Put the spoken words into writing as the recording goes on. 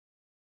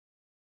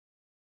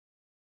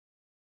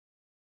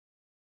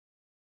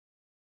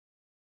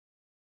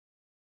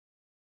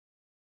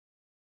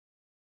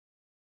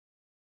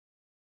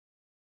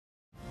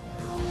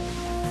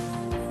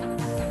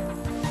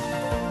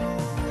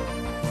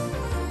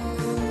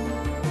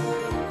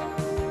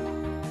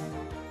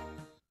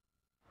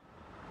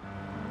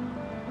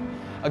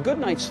A good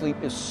night's sleep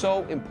is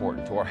so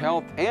important to our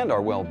health and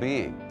our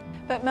well-being.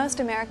 But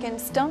most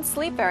Americans don't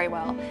sleep very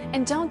well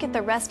and don't get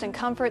the rest and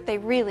comfort they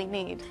really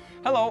need.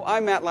 Hello,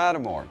 I'm Matt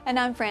Lattimore. And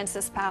I'm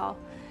Frances Powell.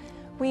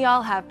 We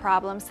all have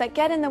problems that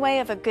get in the way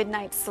of a good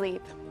night's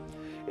sleep.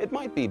 It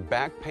might be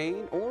back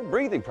pain or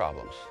breathing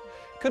problems.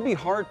 Could be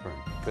heartburn,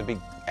 could be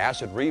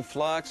acid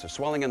reflux or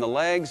swelling in the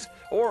legs,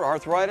 or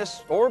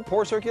arthritis or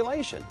poor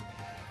circulation.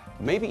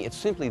 Maybe it's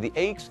simply the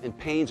aches and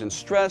pains and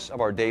stress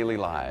of our daily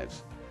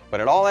lives. But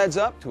it all adds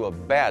up to a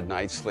bad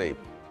night's sleep.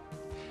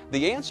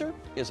 The answer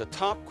is a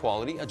top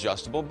quality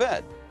adjustable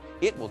bed.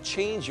 It will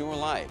change your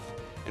life.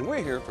 And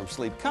we're here from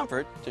Sleep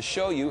Comfort to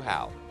show you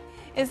how.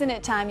 Isn't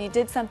it time you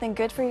did something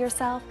good for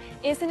yourself?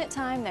 Isn't it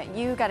time that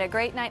you got a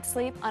great night's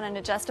sleep on an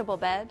adjustable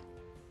bed?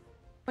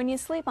 When you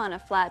sleep on a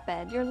flat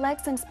bed, your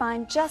legs and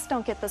spine just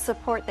don't get the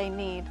support they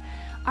need.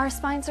 Our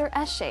spines are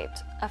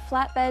S-shaped. A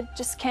flat bed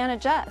just can't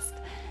adjust.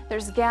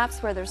 There's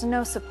gaps where there's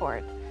no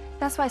support.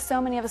 That's why so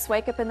many of us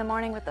wake up in the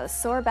morning with a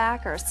sore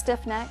back or a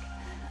stiff neck.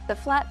 The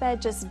flat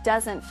bed just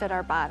doesn't fit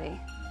our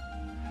body.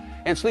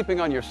 And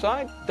sleeping on your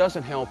side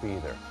doesn't help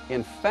either.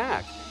 In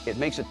fact, it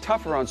makes it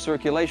tougher on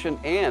circulation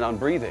and on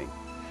breathing.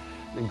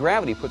 And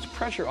gravity puts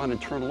pressure on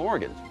internal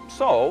organs.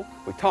 So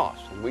we toss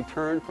and we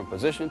turn from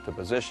position to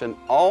position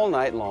all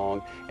night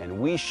long, and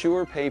we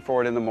sure pay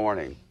for it in the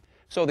morning.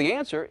 So the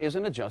answer is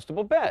an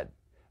adjustable bed.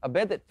 A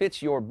bed that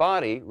fits your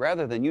body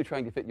rather than you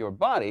trying to fit your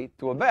body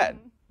to a bed.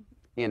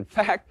 In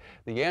fact,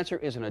 the answer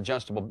is an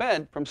adjustable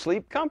bed from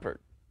Sleep Comfort.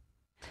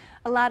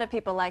 A lot of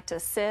people like to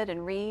sit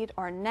and read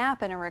or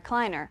nap in a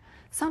recliner.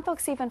 Some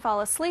folks even fall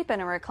asleep in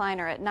a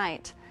recliner at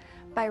night.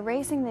 By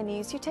raising the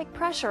knees, you take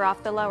pressure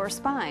off the lower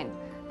spine.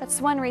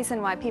 That's one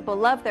reason why people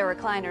love their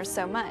recliners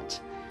so much.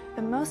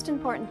 The most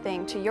important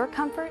thing to your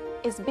comfort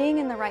is being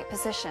in the right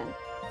position.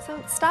 So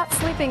stop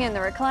sleeping in the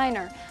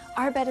recliner.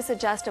 Our bed is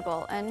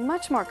adjustable and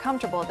much more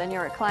comfortable than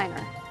your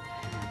recliner.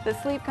 The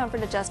Sleep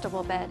Comfort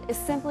adjustable bed is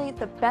simply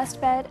the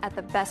best bed at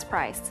the best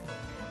price.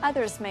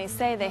 Others may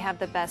say they have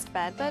the best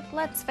bed, but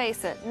let's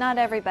face it, not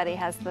everybody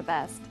has the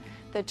best.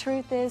 The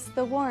truth is,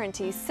 the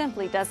warranty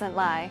simply doesn't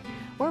lie.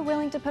 We're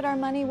willing to put our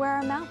money where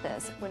our mouth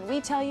is when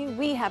we tell you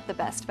we have the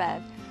best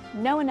bed.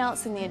 No one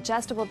else in the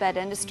adjustable bed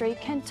industry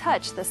can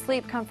touch the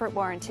Sleep Comfort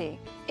warranty.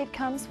 It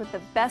comes with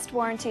the best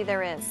warranty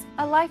there is,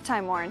 a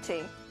lifetime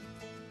warranty.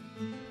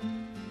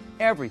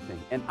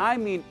 Everything, and I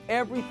mean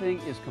everything,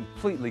 is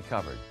completely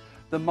covered.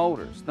 The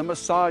motors, the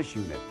massage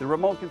unit, the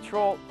remote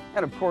control,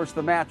 and of course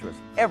the mattress.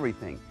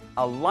 Everything,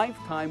 a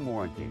lifetime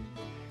warranty.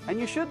 And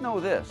you should know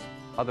this,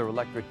 other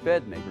electric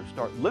bed makers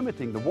start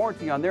limiting the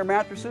warranty on their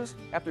mattresses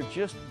after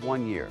just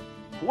 1 year.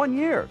 1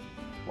 year!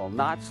 Well,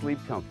 not Sleep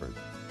Comfort.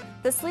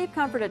 The Sleep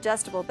Comfort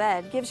adjustable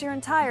bed gives your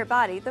entire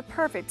body the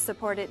perfect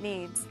support it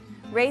needs.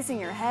 Raising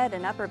your head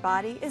and upper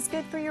body is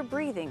good for your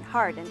breathing,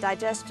 heart, and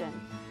digestion.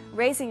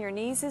 Raising your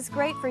knees is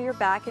great for your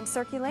back and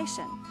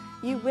circulation.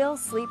 You will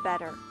sleep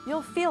better.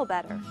 You'll feel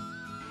better.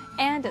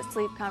 And at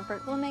Sleep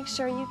Comfort, we'll make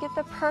sure you get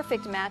the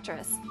perfect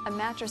mattress, a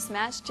mattress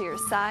matched to your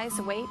size,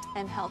 weight,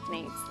 and health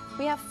needs.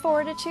 We have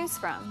 4 to choose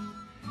from.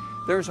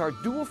 There's our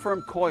dual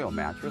firm coil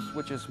mattress,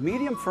 which is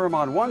medium firm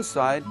on one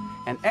side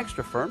and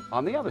extra firm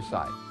on the other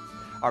side.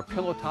 Our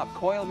pillow top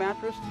coil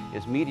mattress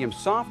is medium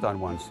soft on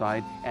one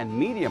side and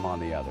medium on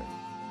the other.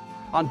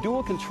 On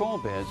dual control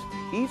beds,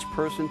 each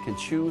person can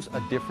choose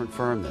a different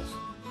firmness.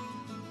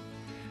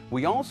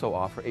 We also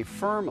offer a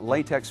firm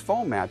latex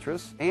foam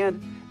mattress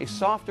and a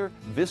softer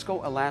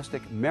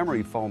viscoelastic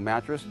memory foam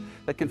mattress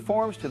that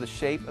conforms to the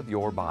shape of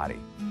your body.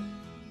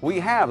 We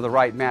have the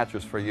right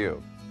mattress for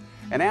you.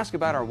 And ask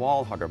about our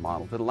wall hugger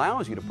model that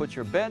allows you to put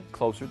your bed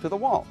closer to the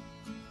wall.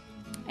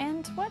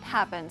 And what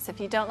happens if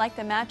you don't like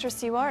the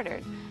mattress you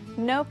ordered?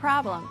 No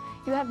problem.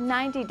 You have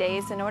 90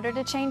 days in order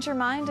to change your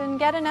mind and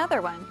get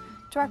another one.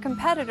 Do our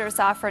competitors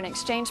offer an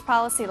exchange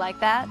policy like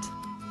that?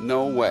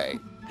 No way.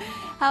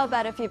 How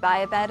about if you buy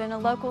a bed in a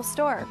local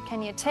store?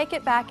 Can you take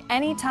it back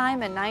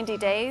anytime in 90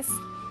 days?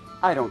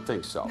 I don't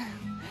think so.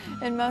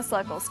 In most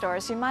local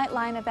stores, you might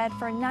lie in a bed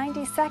for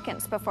 90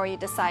 seconds before you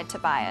decide to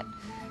buy it.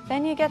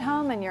 Then you get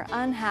home and you're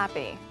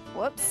unhappy.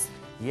 Whoops.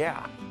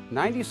 Yeah,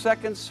 90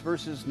 seconds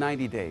versus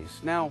 90 days.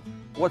 Now,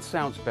 what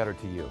sounds better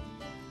to you?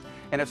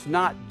 And it's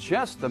not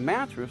just the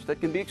mattress that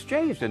can be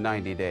exchanged in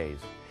 90 days.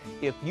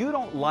 If you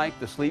don't like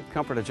the Sleep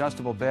Comfort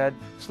adjustable bed,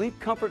 Sleep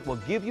Comfort will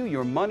give you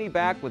your money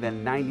back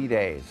within 90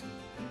 days.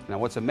 Now,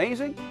 what's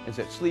amazing is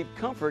that Sleep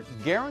Comfort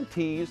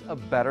guarantees a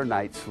better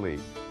night's sleep.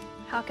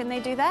 How can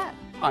they do that?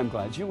 I'm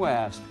glad you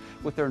asked.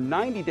 With their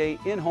 90-day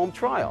in-home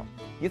trial.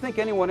 You think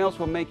anyone else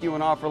will make you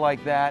an offer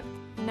like that?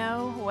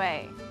 No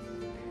way.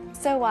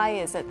 So why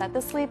is it that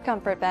the Sleep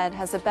Comfort bed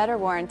has a better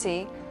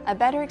warranty, a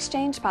better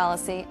exchange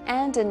policy,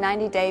 and a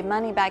 90-day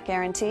money-back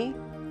guarantee?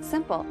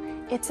 Simple.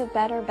 It's a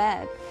better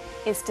bed.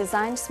 It's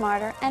designed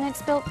smarter and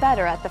it's built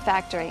better at the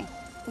factory.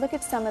 Look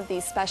at some of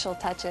these special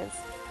touches.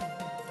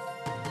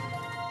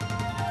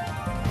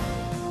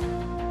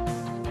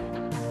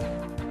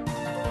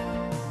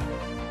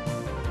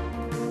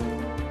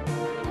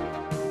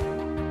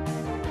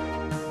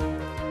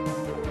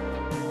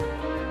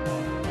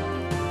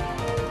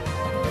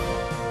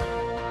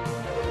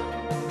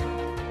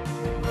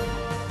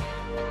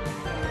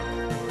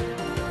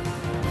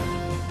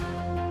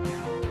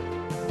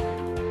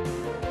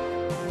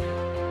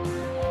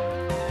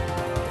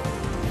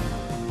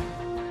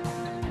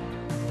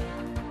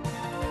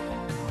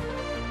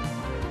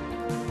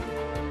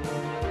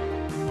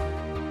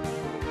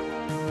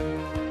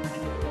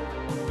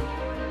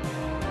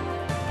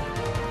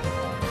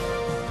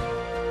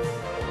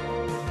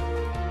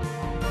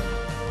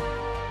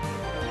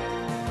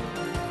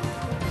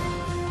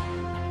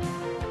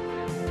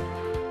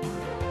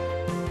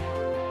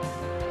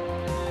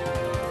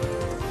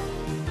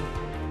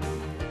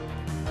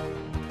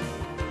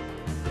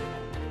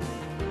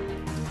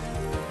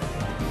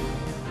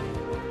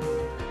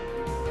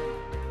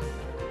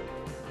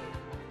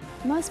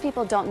 Most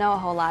people don't know a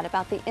whole lot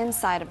about the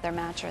inside of their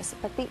mattress,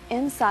 but the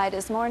inside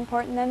is more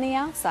important than the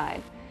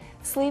outside.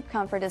 Sleep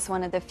Comfort is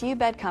one of the few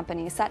bed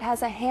companies that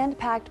has a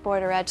hand-packed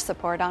border edge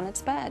support on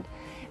its bed.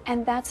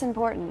 And that's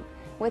important.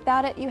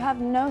 Without it, you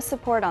have no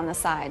support on the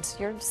sides.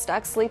 You're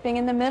stuck sleeping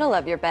in the middle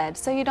of your bed,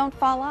 so you don't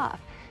fall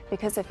off.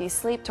 Because if you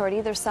sleep toward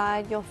either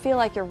side, you'll feel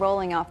like you're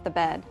rolling off the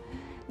bed.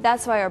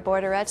 That's why our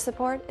border edge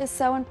support is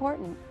so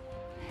important.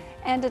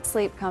 And at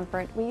Sleep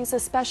Comfort, we use a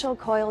special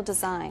coil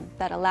design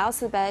that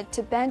allows the bed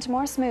to bend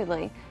more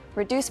smoothly,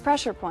 reduce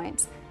pressure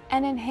points,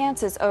 and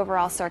enhances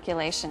overall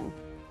circulation.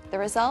 The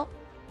result?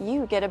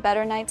 You get a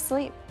better night's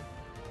sleep.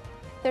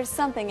 There's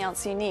something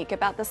else unique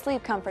about the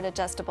Sleep Comfort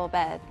adjustable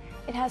bed.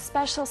 It has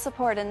special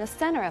support in the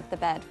center of the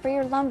bed for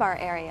your lumbar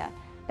area.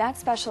 That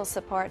special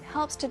support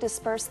helps to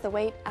disperse the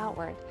weight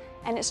outward,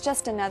 and it's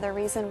just another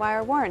reason why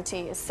our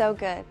warranty is so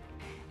good.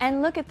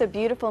 And look at the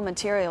beautiful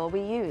material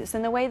we use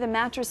and the way the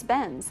mattress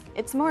bends.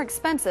 It's more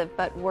expensive,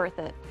 but worth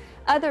it.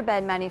 Other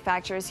bed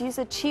manufacturers use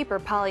a cheaper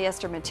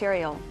polyester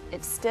material.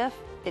 It's stiff,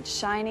 it's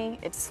shiny,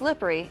 it's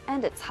slippery,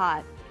 and it's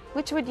hot.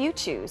 Which would you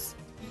choose?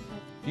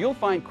 You'll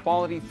find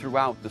quality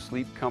throughout the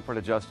Sleep Comfort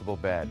adjustable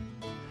bed.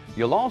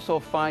 You'll also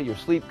find your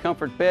Sleep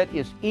Comfort bed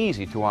is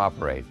easy to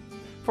operate.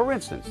 For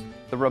instance,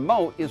 the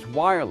remote is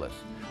wireless,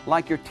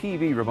 like your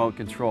TV remote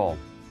control.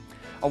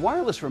 A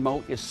wireless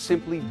remote is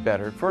simply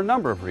better for a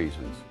number of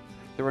reasons.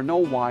 There are no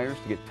wires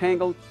to get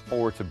tangled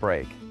or to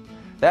break.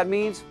 That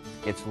means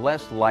it's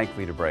less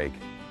likely to break.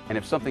 And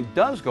if something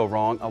does go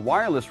wrong, a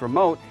wireless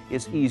remote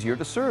is easier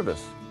to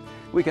service.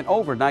 We can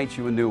overnight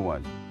you a new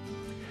one.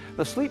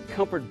 The Sleep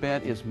Comfort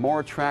bed is more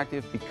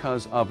attractive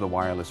because of the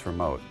wireless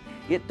remote.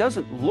 It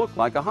doesn't look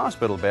like a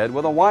hospital bed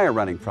with a wire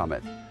running from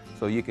it.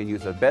 So you can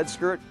use a bed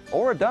skirt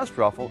or a dust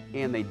ruffle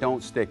and they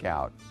don't stick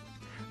out.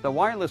 The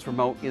wireless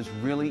remote is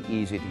really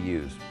easy to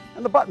use,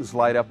 and the buttons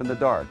light up in the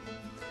dark.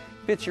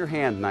 Fits your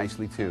hand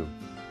nicely too.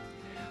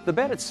 The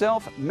bed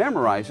itself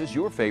memorizes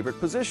your favorite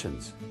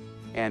positions.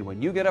 And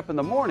when you get up in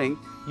the morning,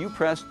 you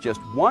press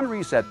just one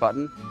reset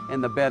button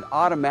and the bed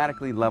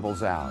automatically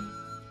levels out.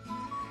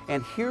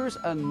 And here's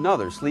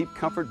another Sleep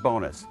Comfort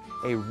bonus,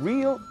 a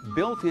real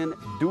built-in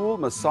dual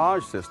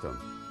massage system.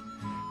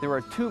 There are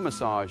two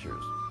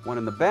massagers, one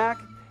in the back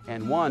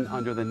and one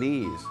under the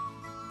knees.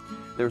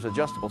 There's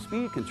adjustable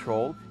speed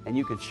control, and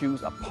you can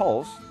choose a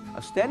pulse,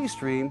 a steady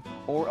stream,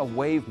 or a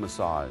wave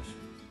massage.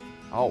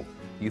 Oh,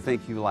 you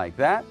think you like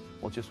that?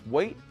 Well, just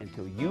wait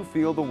until you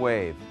feel the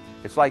wave.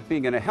 It's like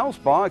being in a health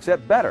spa,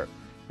 except better,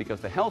 because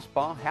the health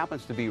spa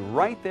happens to be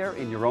right there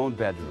in your own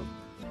bedroom.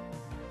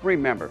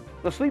 Remember,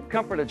 the Sleep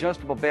Comfort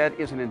adjustable bed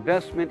is an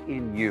investment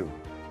in you.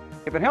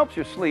 If it helps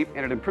you sleep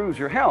and it improves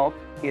your health,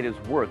 it is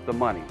worth the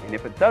money. And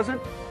if it doesn't,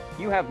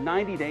 you have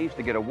 90 days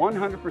to get a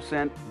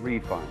 100%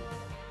 refund.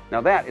 Now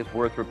that is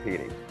worth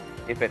repeating.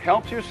 If it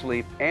helps your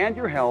sleep and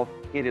your health,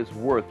 it is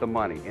worth the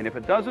money. And if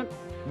it doesn't,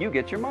 you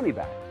get your money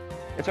back.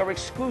 It's our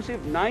exclusive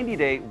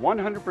 90-day,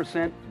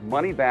 100%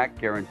 money-back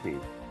guarantee.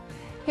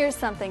 Here's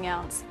something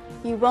else.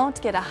 You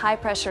won't get a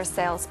high-pressure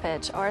sales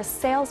pitch or a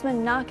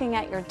salesman knocking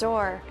at your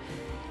door.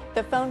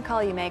 The phone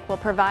call you make will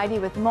provide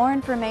you with more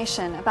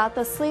information about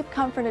the Sleep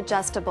Comfort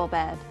adjustable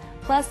bed,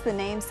 plus the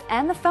names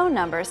and the phone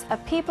numbers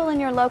of people in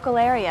your local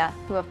area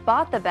who have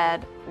bought the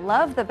bed,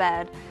 love the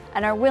bed,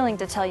 and are willing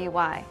to tell you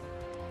why.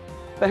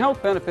 The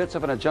health benefits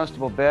of an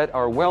adjustable bed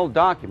are well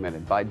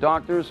documented by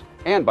doctors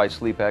and by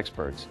sleep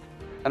experts.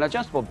 An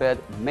adjustable bed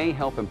may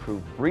help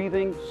improve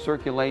breathing,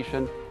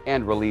 circulation,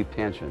 and relieve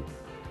tension.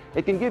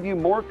 It can give you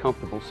more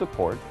comfortable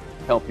support,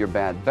 help your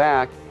bad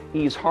back,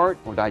 ease heart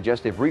or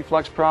digestive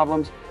reflux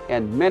problems,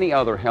 and many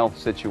other health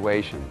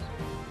situations.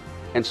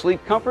 And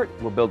Sleep Comfort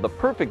will build the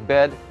perfect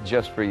bed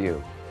just for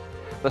you.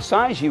 The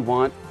size you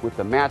want with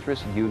the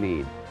mattress you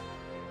need.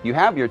 You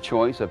have your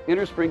choice of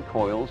innerspring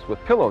coils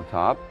with pillow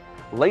top,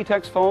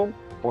 latex foam,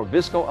 or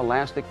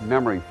viscoelastic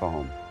memory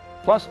foam,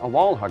 plus a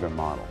wall hugger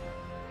model.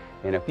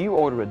 And if you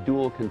order a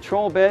dual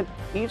control bed,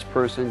 each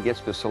person gets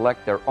to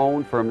select their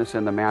own firmness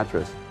in the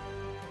mattress.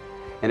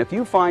 And if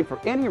you find for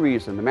any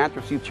reason the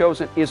mattress you've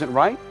chosen isn't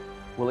right,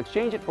 we'll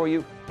exchange it for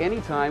you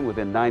anytime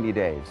within 90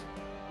 days.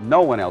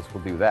 No one else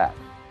will do that.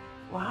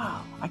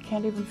 Wow, I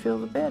can't even feel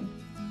the bed.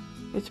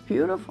 It's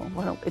beautiful.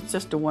 Well, it's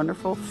just a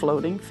wonderful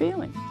floating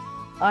feeling.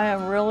 I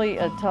am really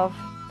a tough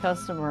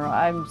customer.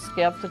 I'm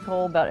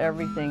skeptical about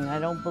everything. I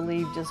don't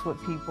believe just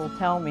what people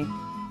tell me.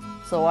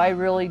 So I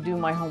really do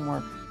my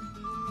homework.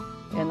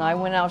 And I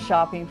went out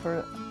shopping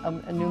for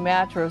a new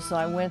mattress.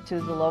 I went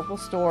to the local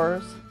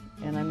stores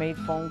and I made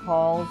phone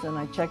calls and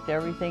I checked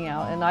everything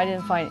out, and I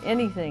didn't find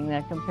anything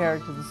that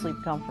compared to the Sleep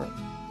Comfort.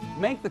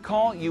 Make the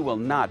call, you will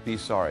not be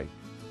sorry.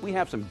 We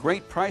have some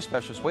great price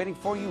specials waiting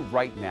for you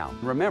right now.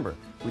 Remember,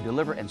 we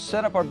deliver and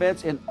set up our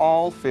beds in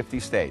all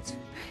 50 states.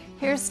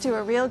 Here's to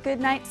a real good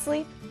night's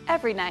sleep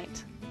every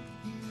night.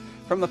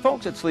 From the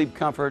folks at Sleep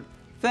Comfort,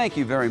 thank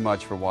you very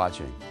much for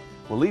watching.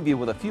 We'll leave you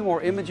with a few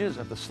more images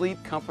of the Sleep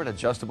Comfort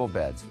adjustable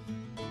beds.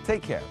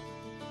 Take care.